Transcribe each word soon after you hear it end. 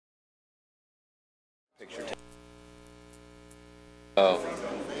Excited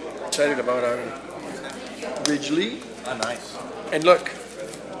about our Ridgely. Oh, nice. And look,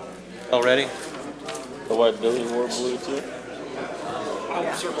 All ready? The white Billy wore blue too?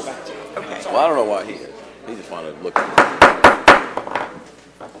 I'll circle back to you. Okay. Well, I don't know why he just wanted to look.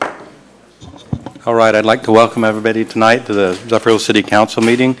 All right, I'd like to welcome everybody tonight to the Zephyrhills City Council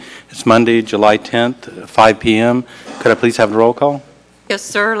meeting. It's Monday, July 10th, 5 p.m. Could I please have the roll call? Yes,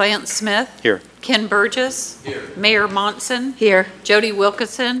 sir. Lance Smith. Here. Ken Burgess. Here. Mayor Monson. Here. Jody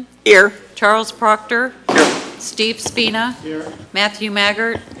Wilkinson. Here. Charles Proctor. Here. Steve Spina. Here. Matthew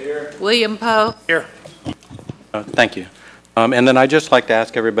Maggart. Here. William Poe. Here. Thank you. And then I'd just like to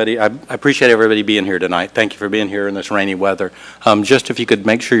ask everybody, I appreciate everybody being here tonight. Thank you for being here in this rainy weather. Just if you could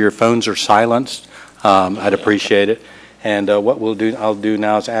make sure your phones are silenced, I'd appreciate it. And what I'll do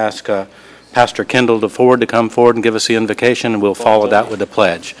now is ask Pastor Kendall Ford to come forward and give us the invocation, and we'll follow that with the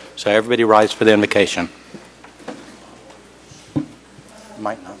pledge. So everybody rise for the invocation.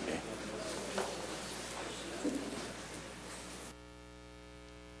 Might not be.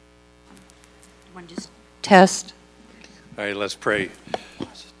 Test. All right, let's pray.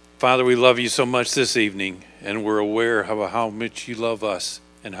 Father, we love you so much this evening, and we're aware of how much you love us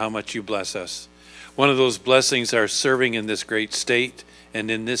and how much you bless us. One of those blessings are serving in this great state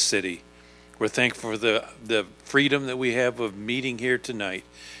and in this city. We're thankful for the freedom that we have of meeting here tonight.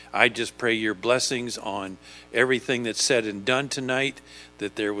 I just pray your blessings on everything that's said and done tonight,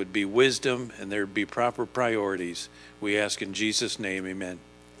 that there would be wisdom and there would be proper priorities. We ask in Jesus' name, amen.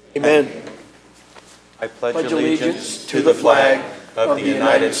 Amen. I Pledge allegiance to the flag of the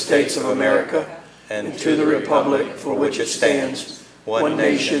United States of America and to the republic for which it stands, one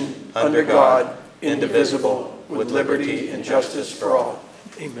nation, under God, indivisible, with liberty and justice for all.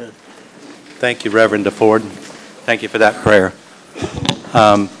 Amen. Thank you, Reverend DeFord. Thank you for that prayer.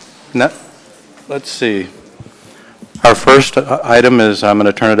 Let's see. Our first item is I'm going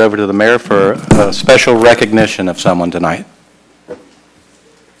to turn it over to the mayor for a special recognition of someone tonight.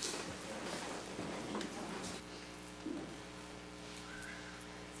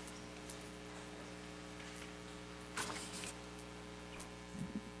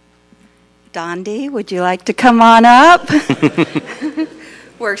 Dondi, would you like to come on up?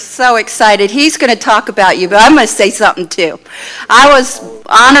 We're so excited. He's going to talk about you, but I'm going to say something too. I was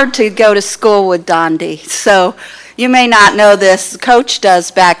honored to go to school with Dondi. So you may not know this. The coach does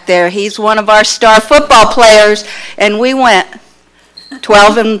back there. He's one of our star football players, and we went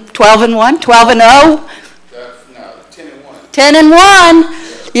 12 and 1, 12 and 0. No, 10 and 1. 10 and 1.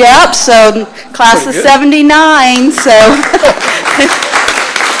 Yep. So class of '79. So.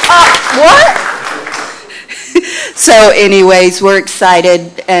 What? So anyways, we're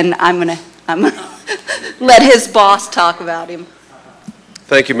excited, and I'm gonna let his boss talk about him.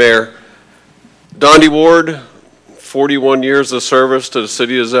 Thank you, Mayor. Dondi Ward, 41 years of service to the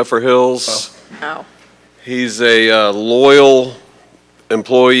city of Zephyrhills. Wow. He's a loyal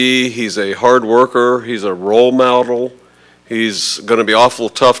employee. He's a hard worker. He's a role model. He's going to be awful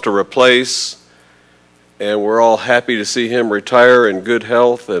tough to replace. And we're all happy to see him retire in good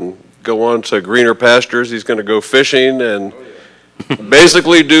health and go on to greener pastures. He's going to go fishing and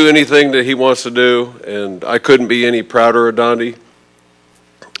basically do anything that he wants to do. And I couldn't be any prouder of Dondi.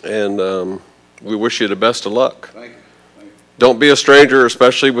 And we wish you the best of luck. Thank you. Don't be a stranger,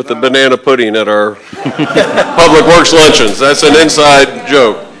 especially with the banana pudding at our public works luncheons. That's an inside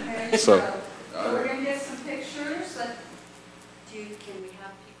joke. So. We're going to get some pictures. Can we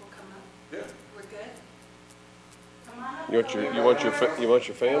have people come up? Yeah. We're good? Come on up. You want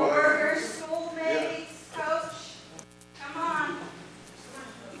your family? Workers, schoolmates, coach. Come on.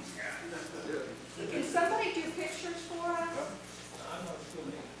 Can somebody do pictures for us?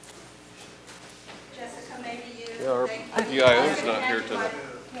 Jessica, maybe you. Yeah, our Thank you. PIO's not here tonight.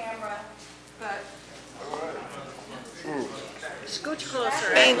 Camera, but. Scooch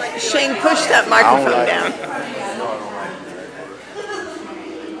closer. Shane, push that microphone down.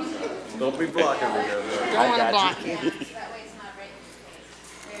 Don't be blocking me there. Don't want to block you. That way it's not right.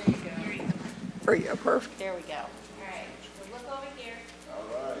 There you go. For you, perfect. There we go. All right. So look over here. All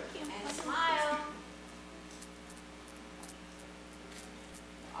right. And smile.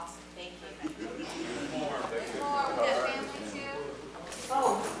 Awesome. Thank you. There's more. We got family too.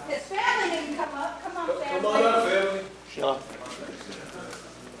 Oh, his family didn't come up. Come on, family. Come on up, family.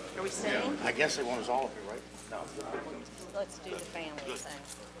 Are we staying? I guess they want us all here, right? No. Let's do the family thing.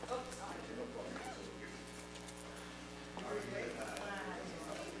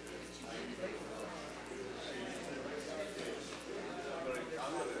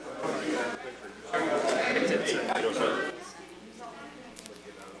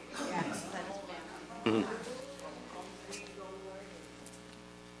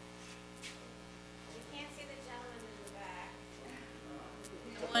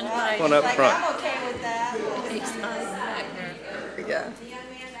 One up front. I'm okay with that. There you go. The young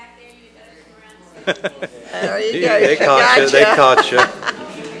man back there, you better come around. There you go. They caught you. They caught you. All right,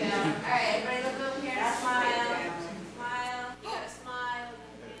 everybody look over here and smile. Smile. You gotta smile.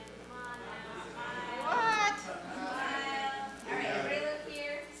 Come on now. Smile. What? Smile. All right, everybody look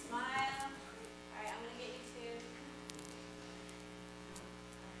here. Smile. All right, I'm gonna get you two.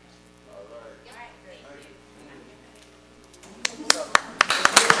 All right, thank you.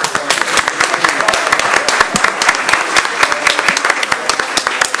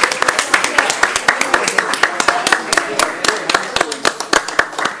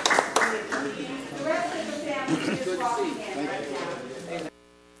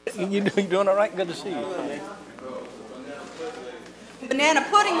 You doing all right? Good to see you. Banana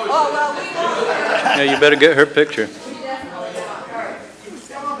pudding. Oh, well, we won't. Yeah, you better get her picture.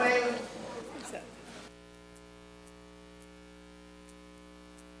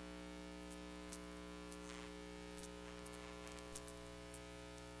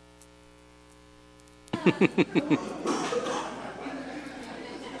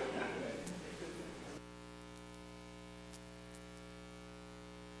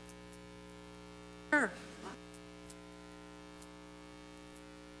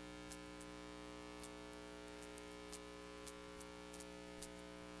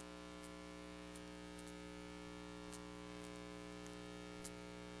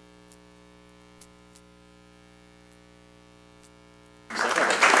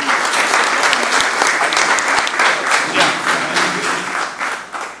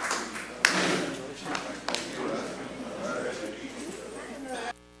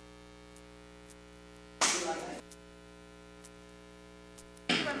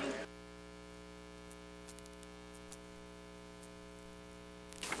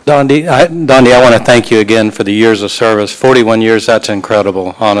 Dondi, I want to thank you again for the years of service. 41 years, that's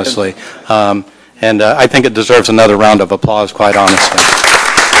incredible, honestly. And I think it deserves another round of applause, quite honestly.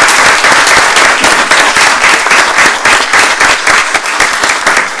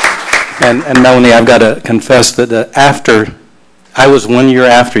 And Melanie, I've got to confess that I was 1 year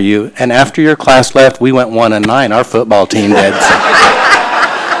after you, and after your class left, we went 1-9. Our football team did.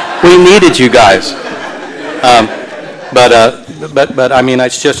 We needed you guys. But I mean,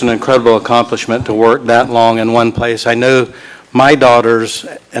 it's just an incredible accomplishment to work that long in one place. I know my daughters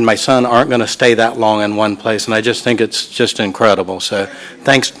and my son aren't going to stay that long in one place, and I just think it's just incredible. So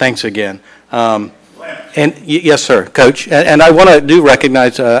thanks again. And yes, sir, Coach. And I want to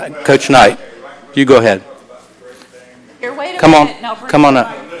recognize Coach Knight. You go ahead. Here, wait a Come on, minute. Now, come on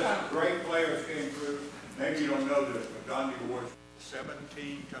up. Great players came through. Maybe you don't know this, but Gandhi Ward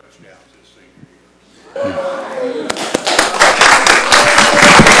 17 touchdowns this senior year.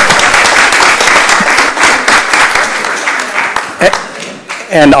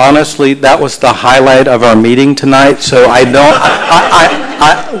 And honestly, that was the highlight of our meeting tonight. So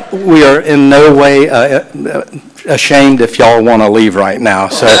we are in no way ashamed if y'all want to leave right now.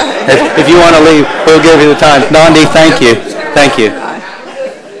 So if you want to leave, we'll give you the time. Nandi, thank you. Thank you.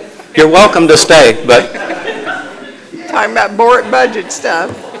 You're welcome to stay, but Talking about board budget stuff.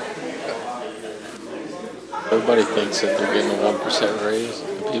 Everybody thinks that they're getting a 1% raise,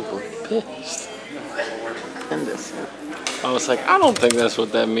 and people are pissed. I was like, I don't think that's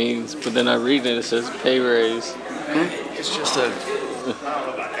what that means. But then I read it, it says pay raise. It's just a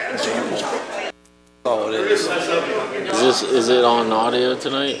example. All it is. Is it on audio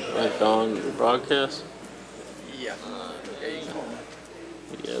tonight? Like on broadcast? Yeah.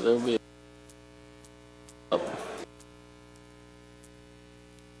 Yeah, there'll be.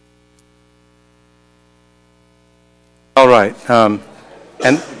 all right.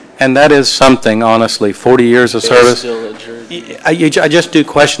 And that is something, honestly, 40 years of service. Still adjourned. I just do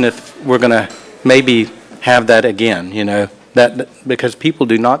question if we're going to maybe have that again, you know, that because people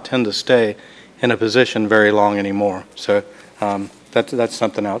do not tend to stay in a position very long anymore. So that's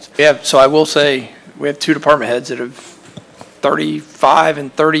something else. So I will say, we have two department heads that have 35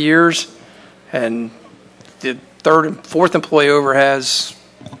 and 30 years, and the third and fourth employee over has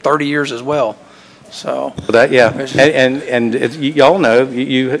 30 years as well. So that, yeah, and y'all know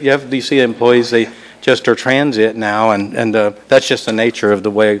you have DC employees, they just are transient now, and that's just the nature of the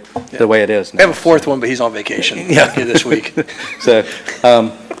way it is now. we have a fourth one, but he's on vacation this week. So,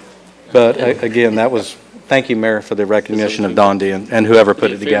 but again, that was, thank you, Mayor, for the recognition of Dondi and whoever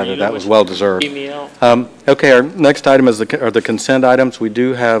put it together. That was well deserved. Okay, our next item are the consent items. We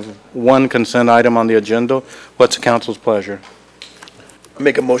do have one consent item on the agenda. What's the council's pleasure?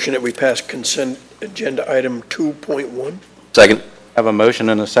 Make a motion that we pass consent agenda item 2.1. Second. Have a motion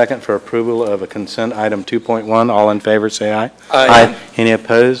and a second for approval of a consent item 2.1. All in favor, say aye. Aye. Any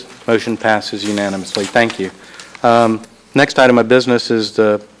opposed? Motion passes unanimously. Thank you. Next item of business is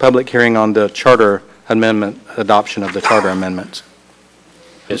the public hearing on the charter amendment, adoption of the charter amendments.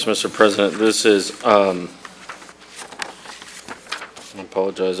 Yes, Mr. President, this is, I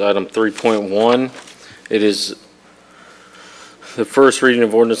apologize, item 3.1. It is the first reading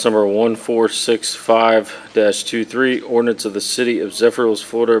of ordinance number 1465-23, ordinance of the City of Zephyrhills,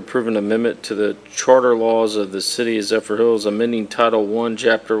 Florida, approving amendment to the charter laws of the City of Zephyrhills, amending Title 1,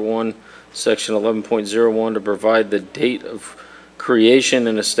 Chapter 1, Section 11.01 to provide the date of creation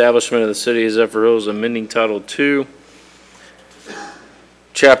and establishment of the City of Zephyrhills, amending Title 2,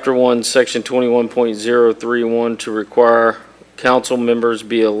 Chapter 1, Section 21.031 to require council members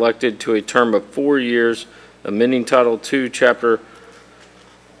be elected to a term of 4 years, amending Title 2, Chapter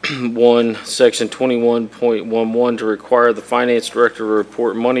 1, Section 21.11 to require the finance director to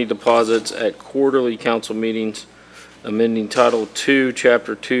report money deposits at quarterly council meetings, amending Title 2,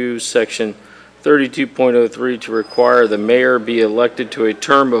 Chapter 2, Section 32.03 to require the mayor be elected to a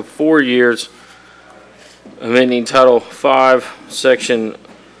term of 4 years, amending Title 5, Section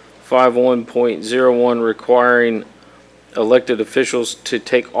 51.01 requiring elected officials to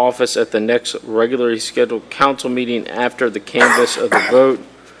take office at the next regularly scheduled council meeting after the canvass of the vote,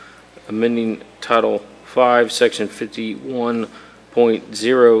 amending Title 5, Section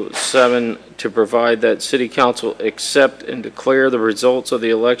 51.07 to provide that City Council accept and declare the results of the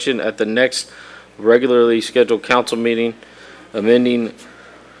election at the next regularly scheduled council meeting, amending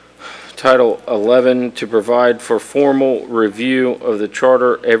Title 11 to provide for formal review of the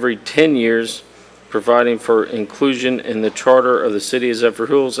charter every 10 years, providing for inclusion in the charter of the City of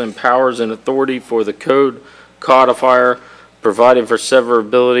Zephyrhills and powers and authority for the code codifier, providing for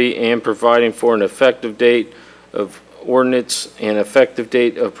severability and providing for an effective date of ordinance and effective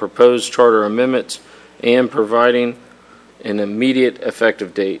date of proposed charter amendments and providing an immediate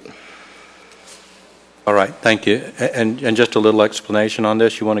effective date. All right, thank you. And just a little explanation on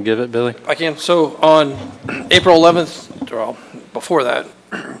this. You want to give it, Billy? I can. So on April 11th, well, before that,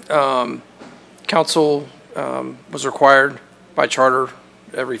 council was required by charter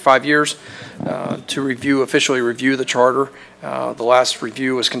every 5 years to officially review the charter. The last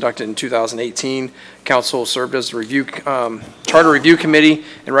review was conducted in 2018. Council served as the charter review committee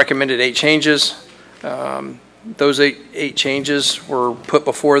and recommended 8 changes. Those eight changes were put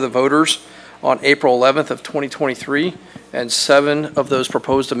before the voters on April 11th of 2023, and 7 of those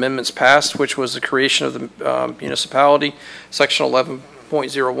proposed amendments passed, which was the creation of the municipality, Section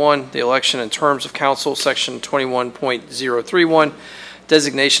 11.01, the election and terms of council, Section 21.031,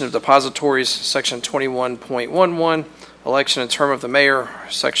 designation of depositories, Section 21.11, election and term of the mayor,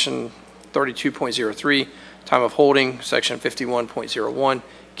 Section 32.03, time of holding, Section 51.01,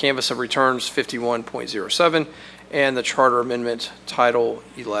 canvass of returns, 51.07, and the charter amendment, Title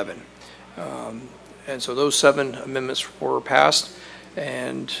 11. And so those 7 amendments were passed,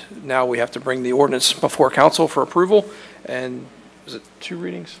 and now we have to bring the ordinance before council for approval. And is it 2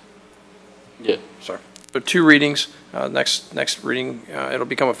 readings? Yeah. Sorry. But 2 readings. Next reading, it'll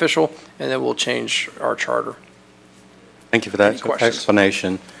become official, and then we'll change our charter. Thank you for that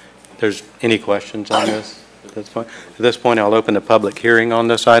explanation. There's any questions on this at this point? At this point, I'll open the public hearing on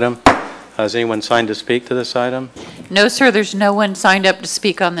this item. Has anyone signed to speak to this item? No, sir, there's no one signed up to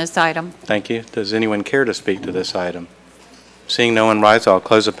speak on this item. Thank you. Does anyone care to speak to this item? Seeing no one rise, I'll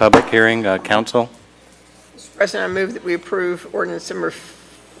close the public hearing. Council? Mr. President, I move that we approve ordinance number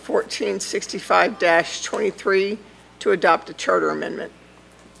 1465-23 to adopt a charter amendment.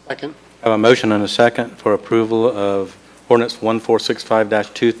 Second. I have a motion and a second for approval of ordinance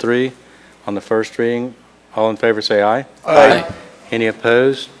 1465-23 on the first reading. All in favor say aye. Aye. Any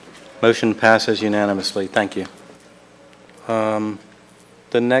opposed? Motion passes unanimously. Thank you. The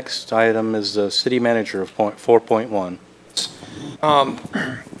next item is the city manager of 4.1.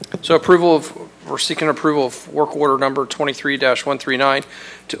 So we're seeking approval of work order number 23-139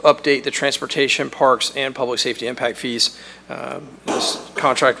 to update the transportation, parks, and public safety impact fees. This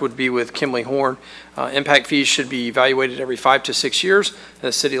contract would be with Kimley Horn. Impact fees should be evaluated every 5 to 6 years.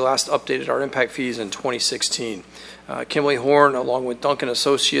 The city last updated our impact fees in 2016. Kimley Horn, along with Duncan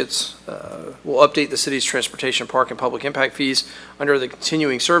Associates, will update the city's transportation, park, and public impact fees under the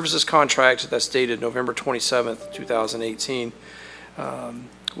continuing services contract that's dated November 27th, 2018.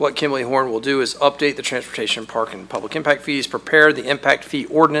 What Kimley Horn will do is update the transportation, park, and public impact fees, prepare the impact fee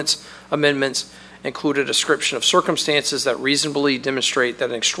ordinance amendments, include a description of circumstances that reasonably demonstrate that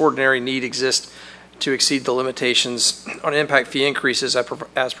an extraordinary need exists to exceed the limitations on impact fee increases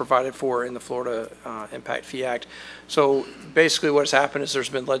as provided for in the Florida Impact Fee Act. So basically what's happened is there's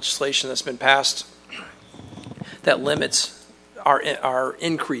been legislation that's been passed that limits our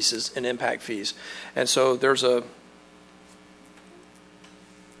increases in impact fees. And so there's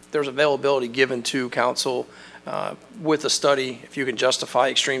availability given to council with a study if you can justify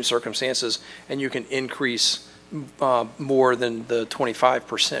extreme circumstances and you can increase more than the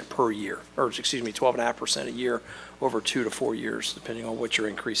 25% per year, or excuse me, 12.5% a year over 2 to 4 years, depending on what your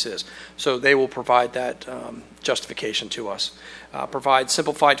increase is. So they will provide that justification to us. Provide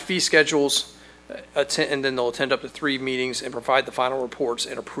simplified fee schedules, and then they'll attend up to 3 meetings and provide the final reports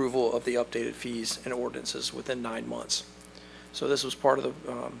and approval of the updated fees and ordinances within 9 months. So this was part of the,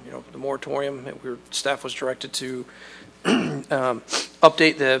 the moratorium. Staff was directed to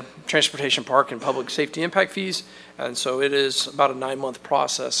update the transportation park and public safety impact fees, and so it is about a 9-month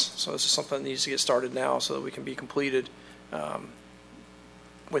process. So this is something that needs to get started now so that we can be completed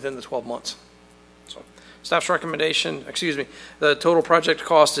within the 12 months. So staff's recommendation, the total project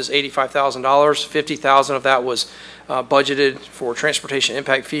cost is $85,000. $50,000 of that was budgeted for transportation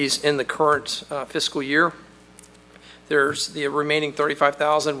impact fees in the current fiscal year. There's the remaining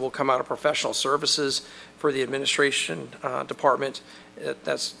 $35,000 will come out of professional services for the administration department.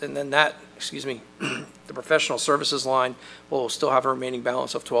 The professional services line will still have a remaining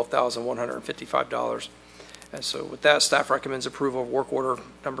balance of $12,155. And so with that, staff recommends approval of work order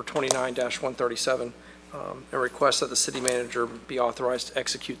number 29-137 and requests that the city manager be authorized to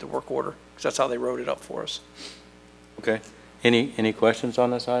execute the work order, because that's how they wrote it up for us. Okay. Any questions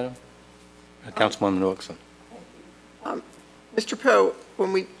on this item? Councilwoman Wilson. Mr. Poe,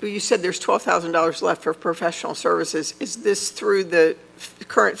 when you said there's $12,000 left for professional services, is this through the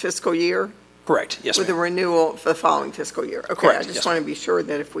current fiscal year? Correct. Yes, with ma'am. a renewal for the following fiscal year? Okay, Correct. I just want to be sure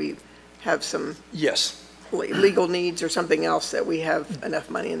that if we have some legal needs or something else, that we have enough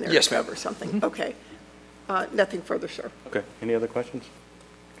money in there to cover something. Okay. Nothing further, sir. Okay. Any other questions?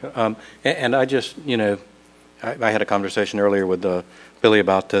 And I just, I had a conversation earlier with Billy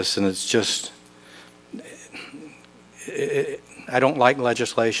about this, and it's just, I don't like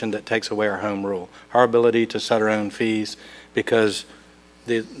legislation that takes away our home rule, our ability to set our own fees, because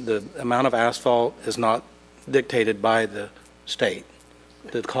the amount of asphalt is not dictated by the state.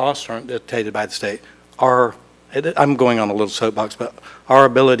 The costs aren't dictated by the state. I'm going on a little soapbox, but our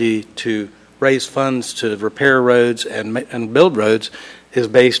ability to raise funds to repair roads and build roads is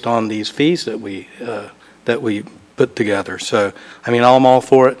based on these fees that we put together. So, I'm all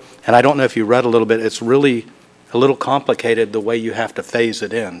for it. And I don't know if you read a little bit, it's really a little complicated the way you have to phase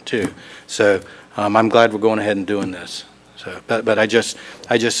it in too. So I'm glad we're going ahead and doing this. So, but I just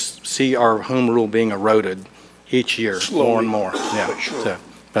see our home rule being eroded each year. Slowly, more and more. Yeah. But sure.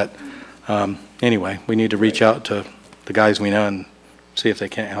 So, anyway, we need to reach out to the guys we know and see if they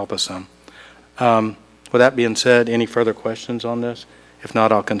can't help us some. With that being said, any further questions on this? If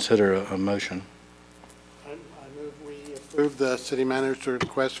not, I'll consider a motion. I move we approve the city manager's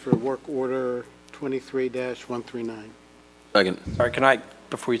request for work order 23-139. Second. Sorry, can I,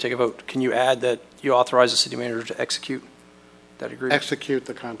 before you take a vote, can you add that you authorize the city manager to execute that agreement? Execute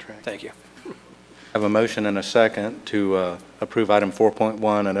the contract. Thank you. I have a motion and a second to approve item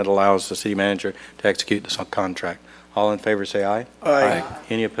 4.1, and it allows the city manager to execute the contract. All in favor say aye. Aye.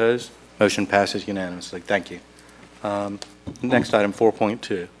 Any opposed? Motion passes unanimously. Thank you. Next item,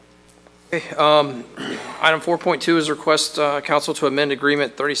 4.2. Okay, item 4.2 is request council to amend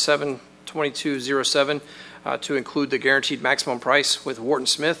agreement 372207 to include the guaranteed maximum price with Wharton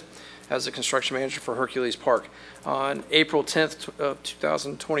Smith as the construction manager for Hercules Park. On April 10th of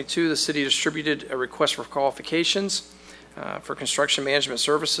 2022, the city distributed a request for qualifications for construction management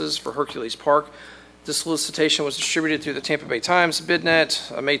services for Hercules Park. This solicitation was distributed through the Tampa Bay Times,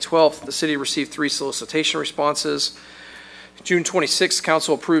 BidNet. May 12th, the city received 3 solicitation responses. June 26th,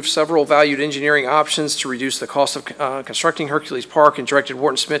 council approved several valued engineering options to reduce the cost of constructing Hercules Park and directed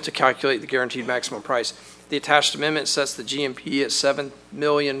Wharton Smith to calculate the guaranteed maximum price. The attached amendment sets the GMP at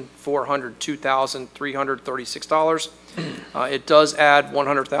 $7,402,336. It does add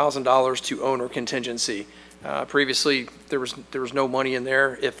 $100,000 to owner contingency. Previously, there was no money in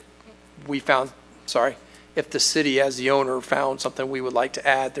there. If the city as the owner found something we would like to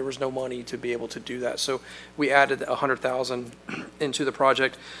add, there was no money to be able to do that. So we added $100,000 into the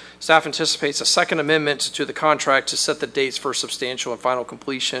project. Staff anticipates a second amendment to the contract to set the dates for substantial and final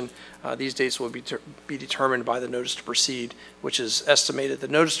completion. These dates will be determined by the notice to proceed, which is estimated. The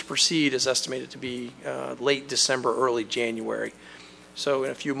notice to proceed is estimated to be late December, early January. So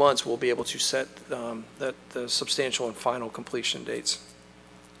in a few months, we'll be able to set the substantial and final completion dates.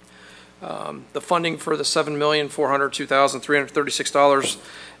 The funding for the $7,402,336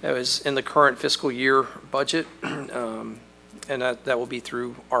 is in the current fiscal year budget, and that will be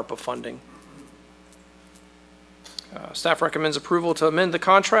through ARPA funding. Staff recommends approval to amend the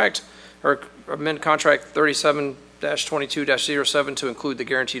contract, or amend contract 37-22-07 to include the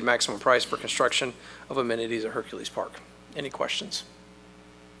guaranteed maximum price for construction of amenities at Hercules Park. Any questions?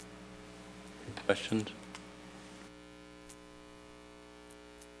 Questions?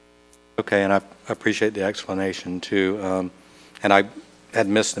 Okay, and I appreciate the explanation too. And I had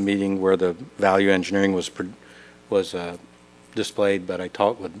missed the meeting where the value engineering was displayed, but I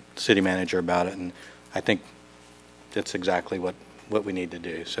talked with the city manager about it, and I think that's exactly what we need to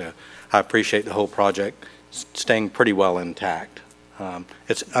do. So I appreciate the whole project staying pretty well intact.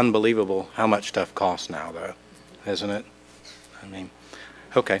 It's unbelievable how much stuff costs now, though, isn't it? I mean,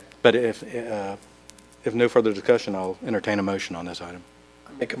 okay, but if no further discussion, I'll entertain a motion on this item.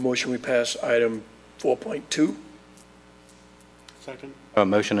 Make a motion we pass item 4.2. Second. A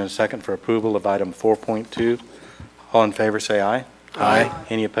motion and a second for approval of item 4.2. All in favor, say aye. Aye.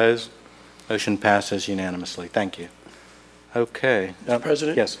 Any opposed? Motion passes unanimously. Thank you. Okay. Mr.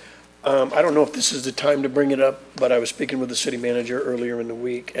 President? Yes. I don't know if this is the time to bring it up, but I was speaking with the city manager earlier in the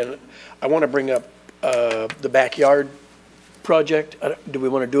week, and I want to bring up the backyard project. Do we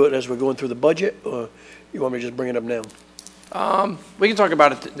want to do it as we're going through the budget, or you want me to just bring it up now? We can talk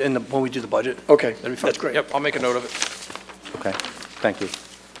about it when we do the budget. Okay, That'd be fine. that's great. Yep, I'll make a note of it. Okay. Thank you.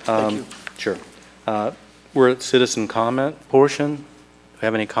 Thank you. Sure. We're at citizen comment portion. Do we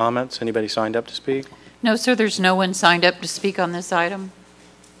have any comments? Anybody signed up to speak? No, sir, there's no one signed up to speak on this item.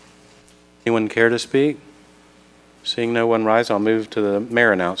 Anyone care to speak? Seeing no one rise, I'll move to the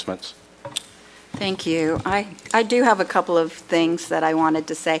mayor announcements. Thank you. I do have a couple of things that I wanted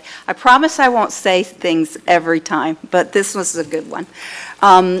to say. I promise I won't say things every time, but this was a good one.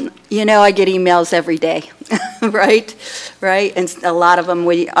 You know, I get emails every day, right? And a lot of them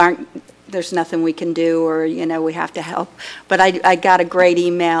there's nothing we can do, or, you know, we have to help. But I got a great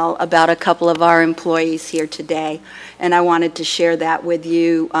email about a couple of our employees here today, and I wanted to share that with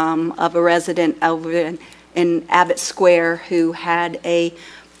you, of a resident over in Abbott Square who had a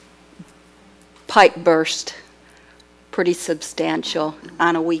pipe burst, pretty substantial,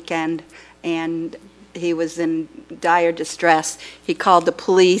 on a weekend, and he was in dire distress. He called the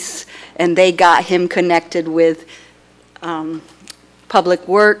police, and they got him connected with Public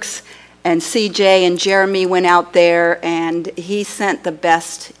Works, and CJ and Jeremy went out there, and he sent the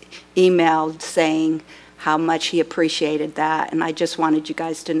best email saying how much he appreciated that. And I just wanted you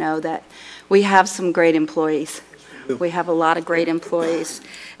guys to know that we have some great employees. We have a lot of great employees.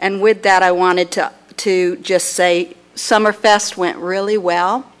 And with that, I wanted to just say Summerfest went really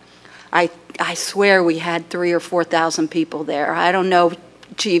well. I swear we had 3,000 or 4,000 people there. I don't know,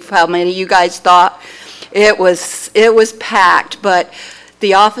 Chief, how many you guys thought. It was packed, but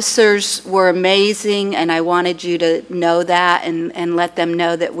the officers were amazing, and I wanted you to know that and let them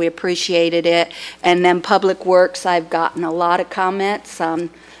know that we appreciated it. And then Public Works, I've gotten a lot of comments on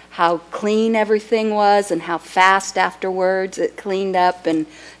how clean everything was and how fast afterwards it cleaned up.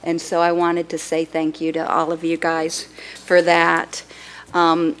 And so I wanted to say thank you to all of you guys for that.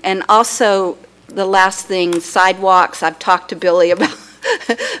 And also, the last thing, sidewalks, I've talked to Billy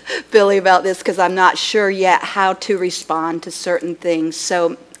about this because I'm not sure yet how to respond to certain things.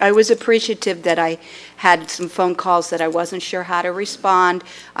 So I was appreciative that I had some phone calls that I wasn't sure how to respond.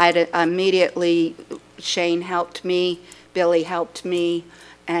 Immediately, Shane helped me, Billy helped me,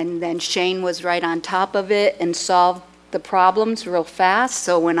 and then Shane was right on top of it and solved the problems real fast.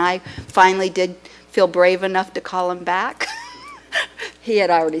 So when I finally did feel brave enough to call him back, he had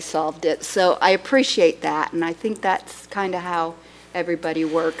already solved it. So I appreciate that, and I think that's kind of how everybody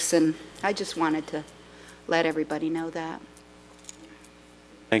works, and I just wanted to let everybody know that.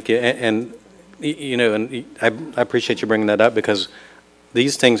 Thank you. And you know, and I appreciate you bringing that up, because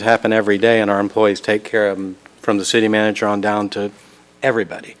these things happen every day, and our employees take care of them, from the city manager on down to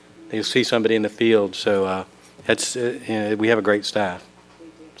everybody. You see somebody in the field, so we have a great staff.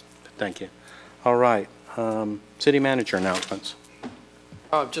 Thank you. All right. City manager announcements.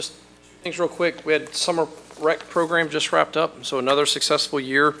 Just things real quick. We had summer rec program just wrapped up, so another successful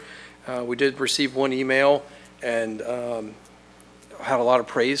year. We did receive one email and had a lot of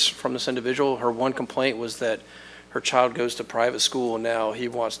praise from this individual. Her one complaint was that her child goes to private school, and now he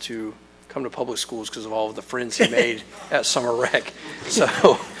wants to come to public schools because of all of the friends he made at summer rec.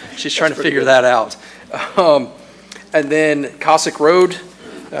 So she's trying to figure that out. And then Cossack Road,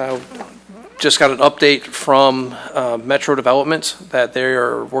 just got an update from Metro Development that they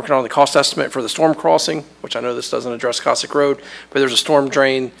are working on the cost estimate for the storm crossing, which I know this doesn't address Cossack Road, but there's a storm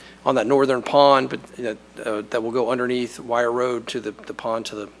drain on that northern pond, but that will go underneath Wire Road to the pond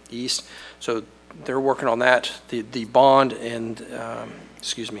to the east. So they're working on that. The bond and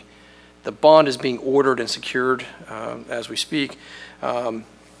the bond is being ordered and secured as we speak.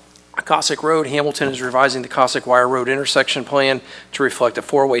 Cossack Road, Hamilton is revising the Cossack Wire Road intersection plan to reflect a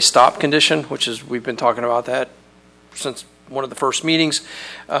four-way stop condition, which is, we've been talking about that since one of the first meetings.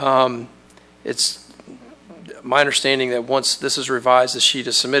 It's my understanding that once this is revised, the sheet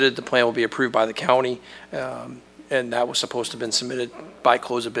is submitted, the plan will be approved by the county, and that was supposed to have been submitted by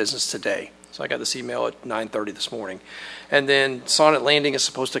close of business today. So I got this email at 9:30 this morning. And then Sonnet Landing is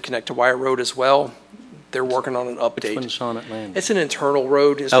supposed to connect to Wire Road as well. They're working on an update. Which one's Sonnet Landing? It's an internal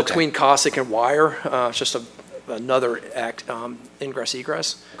road. It's okay. between Cossack and Wire. It's just another ingress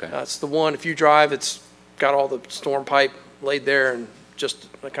egress. Okay. It's the one, if you drive, it's got all the storm pipe laid there and just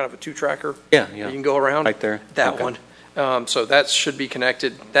kind of a two-tracker. Yeah. You can go around. Right there. That okay. one. So that should be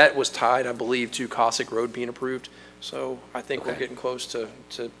connected. That was tied, I believe, to Cossack Road being approved. So I think we're getting close to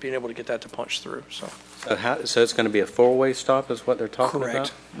being able to get that to punch through. So it's going to be a four-way stop is what they're talking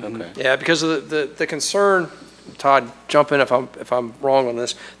Correct. about? Okay. Yeah, because of the concern, Todd, jump in if I'm wrong on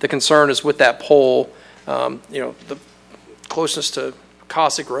this. The concern is with that pole, the closeness to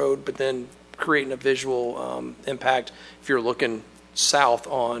Cossack Road, but then creating a visual impact if you're looking south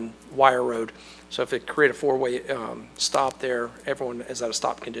on Wire Road. So if it create a four-way stop there, everyone is at a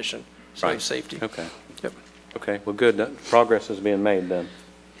stop condition. So right. Safety. Okay. Yep. Okay. Well, good. Progress is being made then.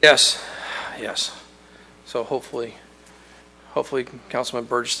 Yes. So hopefully Councilman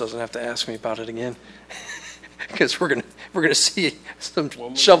Burgess doesn't have to ask me about it again, because we're gonna see some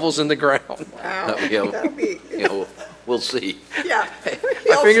shovels in the ground. Wow. That'll be. We'll see. Yeah.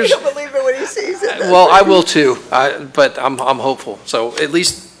 My fingers. He'll believe it when he sees it. Well, I will too. But I'm hopeful. So at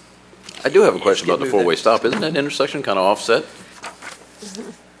least. I do have a question about the four-way stop. Isn't that intersection kind of offset?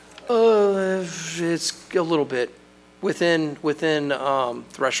 It's a little bit within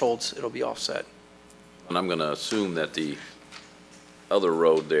thresholds. It'll be offset. And I'm going to assume that the other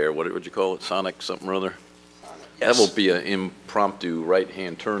road there, what would you call it, Sonic something or other? Yes. That will be an impromptu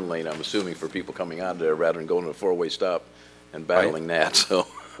right-hand turn lane, I'm assuming, for people coming out of there rather than going to a four-way stop and battling that. So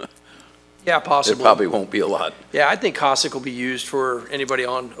yeah, possibly. There probably won't be a lot. Yeah, I think Cossack will be used for anybody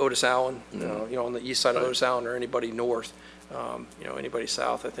on Otis Allen, on the east side of Otis Allen, or anybody north. Anybody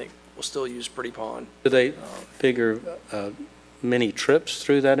south, I think, will still use Pretty Pond. Do they figure many trips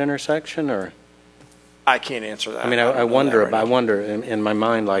through that intersection, or? I can't answer that. I mean, I wonder in my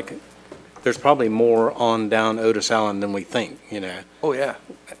mind, like, there's probably more on down Otis Allen than we think, Oh, yeah.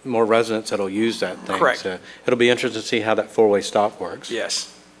 More residents that'll use that thing. Correct. So it'll be interesting to see how that four-way stop works.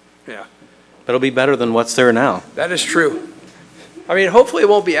 Yes. Yeah. But it'll be better than what's there now. That is true. I mean, hopefully it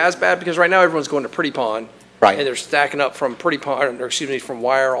won't be as bad, because right now everyone's going to Pretty Pond. Right. And they're stacking up from from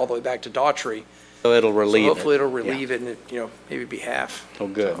Wire all the way back to Daughtry. So it'll relieve So hopefully it'll relieve it and, maybe be half. Oh,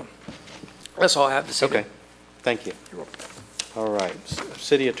 good. So, that's all I have to say. Okay. Thank you. You're welcome. All right.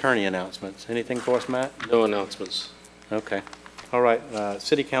 City attorney announcements. Anything for us, Matt? No announcements. Okay. All right.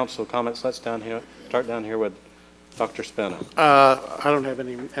 City council comments. Let's start down here with Dr. Spina. I don't have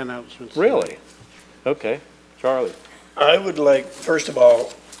any announcements. Really? Okay. Charlie. I would like, first of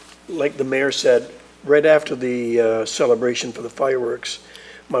all, like the mayor said, right after the celebration for the fireworks,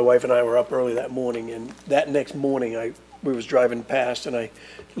 my wife and I were up early that morning, and that next morning we was driving past, and I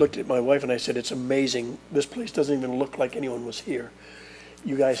looked at my wife and I said, "It's amazing. This place doesn't even look like anyone was here.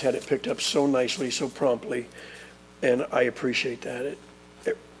 You guys had it picked up so nicely, so promptly, and I appreciate that.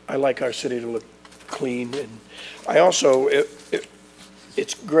 I like our city to look clean, and I also,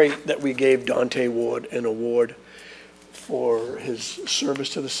 it's great that we gave Dante Ward an award for his service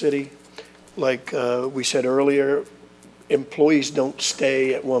to the city. Like we said earlier, employees don't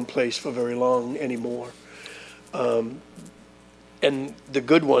stay at one place for very long anymore. And the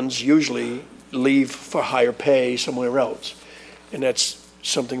good ones usually leave for higher pay somewhere else. And that's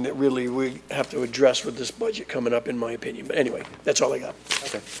something that really we have to address with this budget coming up, in my opinion. But anyway, that's all I got.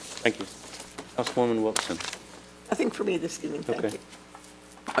 Okay. Thank you. Councilwoman Wilson. Nothing for me this evening, thank you.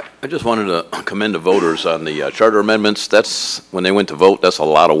 I just wanted to commend the voters on the charter amendments. That's, when they went to vote, that's a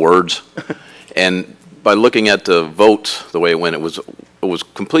lot of words. And by looking at the vote, the way it went, it was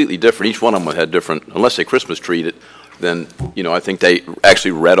completely different. Each one of them had different, unless they Christmas treed it, then, I think they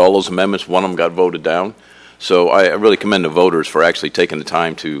actually read all those amendments. One of them got voted down. So I really commend the voters for actually taking the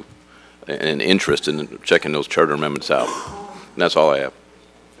time and interest in checking those charter amendments out. And that's all I have.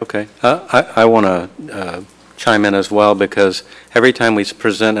 Okay. I want to chime in as well, because every time we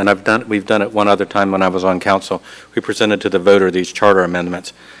present, and we've done it one other time when I was on council, we presented to the voter these charter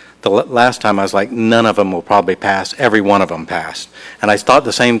amendments. The last time I was like, none of them will probably pass. Every one of them passed. And I thought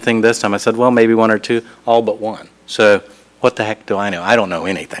the same thing this time. I said, well, maybe one or two, all but one. So what the heck do I know? I don't know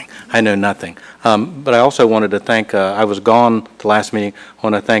anything. I know nothing. But I also wanted to thank, I was gone the last meeting. I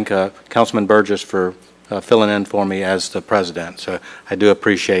want to thank Councilman Burgess for filling in for me as the president. So I do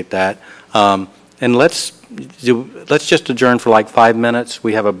appreciate that. And let's just adjourn for like 5 minutes.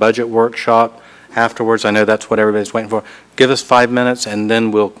 We have a budget workshop afterwards. I know that's what everybody's waiting for. Give us 5 minutes, and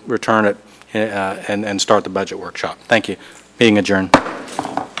then we'll return it and start the budget workshop. Thank you. Meeting adjourned.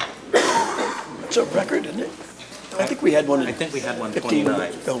 It's a record, isn't it? I think we had one. I think we had one 15.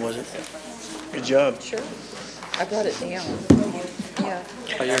 29. Oh, was it? Good job. Sure. I got it down. Yeah.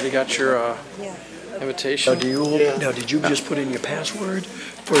 Oh, you already got your Yeah. invitation? Now, did you just put in your password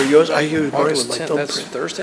for yours? I hear Brian would like thumbprint. Thursday?